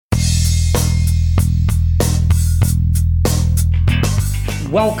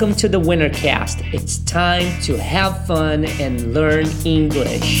Welcome to the Wintercast. It's time to have fun and learn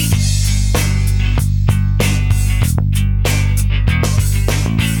English.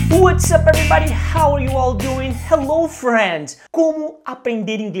 What's up, everybody? How are you all doing? Hello, friends! Como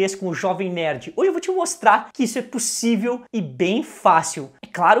aprender inglês com o Jovem Nerd? Hoje eu vou te mostrar que isso é possível e bem fácil. É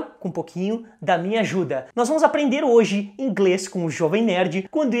claro, com um pouquinho da minha ajuda. Nós vamos aprender hoje inglês com o Jovem Nerd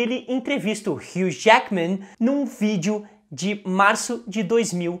quando ele entrevista o Hugh Jackman num vídeo de março de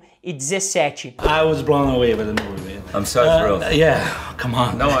 2017. I was blown away by the movie. I'm so thrilled. Yeah, come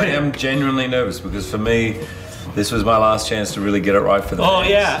on. No, I am genuinely nervous because for me, this was my last chance to really get it right for the fans.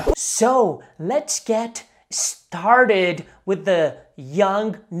 Yeah. So, let's get started with the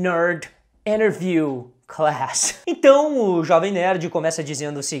Young Nerd interview class. Então, o Jovem Nerd começa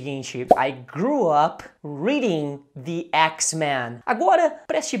dizendo o seguinte: I grew up reading The X-Men. Agora,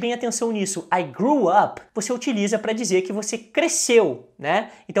 preste bem atenção nisso. I grew up, você utiliza para dizer que você cresceu, né?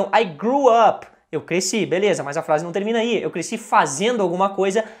 Então, I grew up, eu cresci, beleza, mas a frase não termina aí. Eu cresci fazendo alguma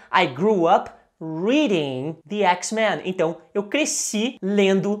coisa. I grew up reading The X-Men. Então, eu cresci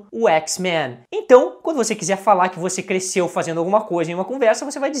lendo o X-Men. Então, quando você quiser falar que você cresceu fazendo alguma coisa em uma conversa,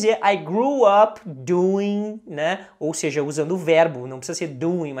 você vai dizer I grew up doing, né? Ou seja, usando o verbo, não precisa ser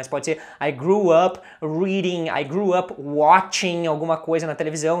doing, mas pode ser I grew up reading, I grew up watching alguma coisa na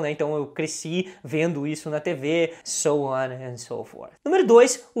televisão, né? Então, eu cresci vendo isso na TV, so on and so forth. Número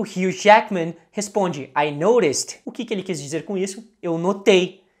 2, o Hugh Jackman responde I noticed. O que ele quis dizer com isso? Eu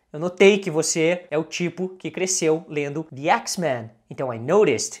notei. Eu notei que você é o tipo que cresceu lendo The X-Men. Então, I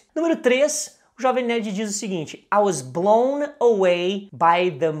noticed. Número 3, o Jovem Nerd diz o seguinte: I was blown away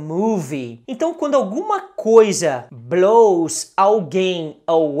by the movie. Então, quando alguma coisa blows alguém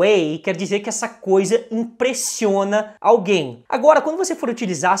away, quer dizer que essa coisa impressiona alguém. Agora, quando você for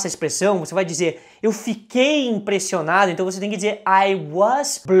utilizar essa expressão, você vai dizer eu fiquei impressionado. Então, você tem que dizer I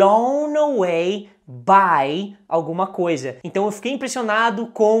was blown away by alguma coisa. Então eu fiquei impressionado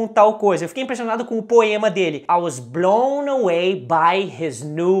com tal coisa. Eu fiquei impressionado com o poema dele. I was blown away by his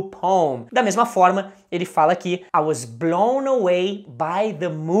new poem. Da mesma forma, ele fala aqui I was blown away by the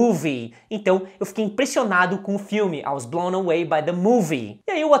movie. Então eu fiquei impressionado com o filme. I was blown away by the movie.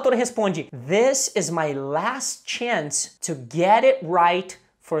 E aí o ator responde This is my last chance to get it right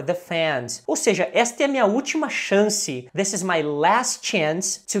for the fans. Ou seja, esta é a minha última chance. This is my last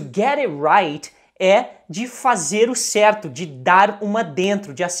chance to get it right. É de fazer o certo, de dar uma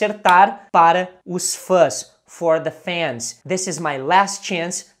dentro, de acertar para os fãs, for the fans. This is my last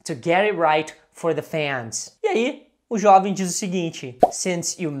chance to get it right for the fans. E aí, o jovem diz o seguinte,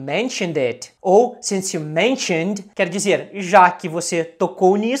 since you mentioned it, ou since you mentioned, quer dizer, já que você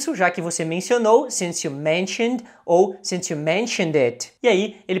tocou nisso, já que você mencionou, since you mentioned, ou since you mentioned it. E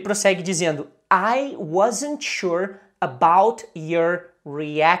aí, ele prossegue dizendo, I wasn't sure about your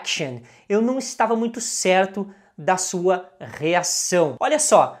reaction. Eu não estava muito certo da sua reação. Olha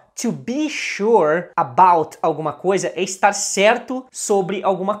só, to be sure about alguma coisa é estar certo sobre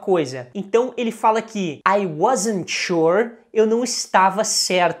alguma coisa. Então ele fala que I wasn't sure, eu não estava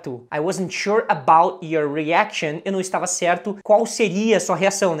certo. I wasn't sure about your reaction, eu não estava certo qual seria a sua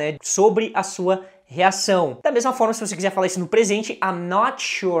reação, né? Sobre a sua reação. Da mesma forma, se você quiser falar isso no presente, I'm not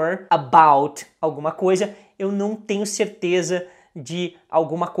sure about alguma coisa, eu não tenho certeza de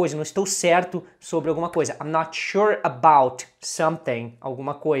alguma coisa, não estou certo sobre alguma coisa. I'm not sure about something,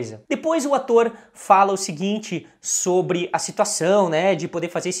 alguma coisa. Depois o ator fala o seguinte sobre a situação, né, de poder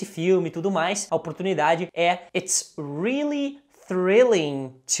fazer esse filme e tudo mais. A oportunidade é It's really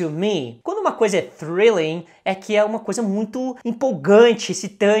thrilling to me. Quando uma coisa é thrilling, é que é uma coisa muito empolgante,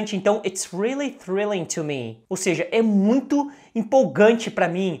 excitante. Então, it's really thrilling to me. Ou seja, é muito empolgante pra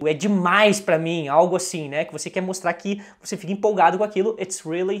mim, é demais pra mim, algo assim, né? Que você quer mostrar que você fica empolgado com aquilo. It's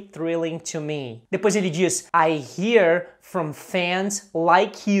really thrilling to me. Depois ele diz, I hear from fans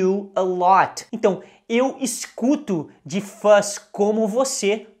like you a lot. Então, eu escuto de fãs como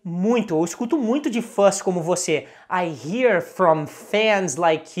você muito. Eu escuto muito de fãs como você. I hear from fans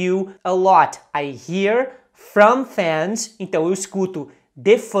like you a lot. I hear from fans. Então eu escuto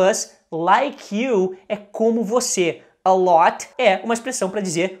de fãs like you é como você. A lot é uma expressão para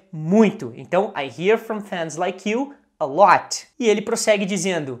dizer muito. Então I hear from fans like you a lot. E ele prossegue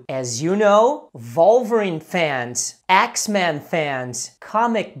dizendo, as you know, Wolverine fans, X-Men fans,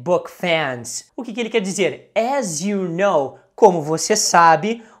 comic book fans. O que ele quer dizer? As you know, como você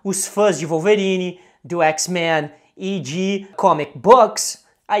sabe, os fãs de Wolverine, do X-Men e de comic books,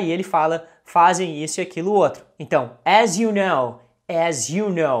 aí ele fala, fazem isso e aquilo outro. Então, as you know,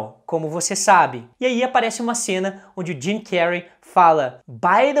 como você sabe. E aí aparece uma cena onde o Jim Carrey fala,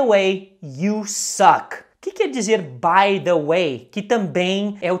 by the way, you suck. O que quer dizer by the way, que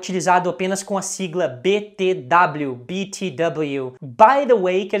também é utilizado apenas com a sigla BTW. By the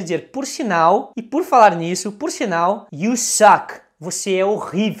way quer dizer por sinal, e por falar nisso, por sinal, you suck. Você é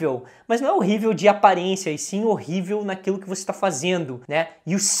horrível, mas não é horrível de aparência, e sim horrível naquilo que você está fazendo, né?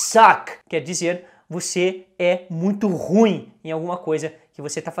 You suck quer dizer você é muito ruim em alguma coisa que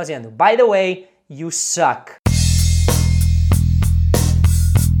você está fazendo. By the way, you suck.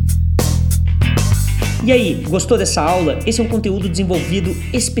 E aí, gostou dessa aula? Esse é um conteúdo desenvolvido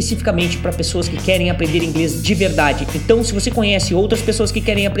especificamente para pessoas que querem aprender inglês de verdade. Então, se você conhece outras pessoas que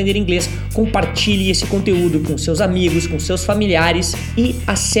querem aprender inglês, compartilhe esse conteúdo com seus amigos, com seus familiares e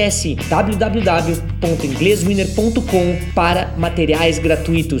acesse www.ingleswinner.com para materiais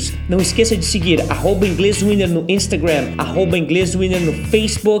gratuitos. Não esqueça de seguir @ingleswinner no Instagram, @ingleswinner no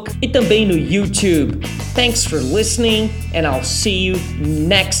Facebook e também no YouTube. Thanks for listening and I'll see you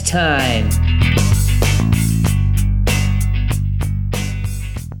next time.